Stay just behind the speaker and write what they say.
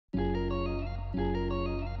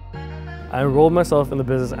I enrolled myself in the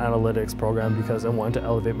business analytics program because I wanted to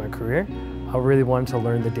elevate my career. I really wanted to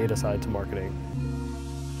learn the data side to marketing.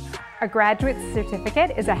 A graduate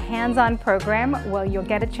certificate is a hands-on program where you'll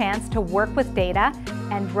get a chance to work with data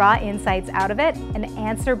and draw insights out of it and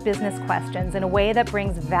answer business questions in a way that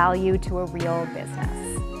brings value to a real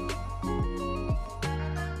business.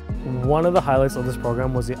 One of the highlights of this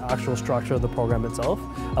program was the actual structure of the program itself.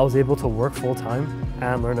 I was able to work full-time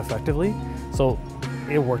and learn effectively, so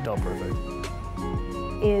it worked out perfect.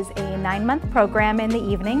 Is a 9-month program in the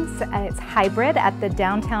evenings. It's hybrid at the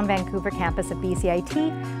downtown Vancouver campus of BCIT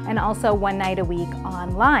and also 1 night a week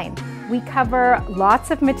online. We cover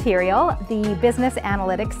lots of material, the business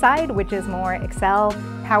analytics side, which is more Excel,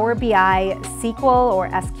 Power BI, SQL or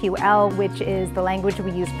SQL, which is the language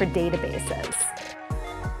we use for databases.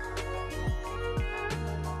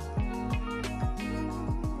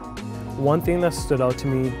 One thing that stood out to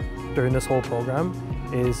me during this whole program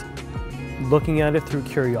is looking at it through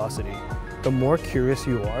curiosity. The more curious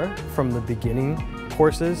you are from the beginning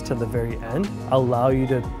courses to the very end, allow you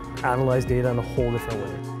to analyze data in a whole different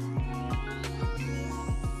way.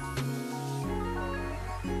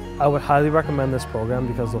 I would highly recommend this program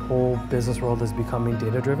because the whole business world is becoming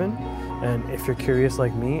data-driven, and if you're curious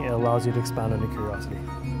like me, it allows you to expand on your curiosity.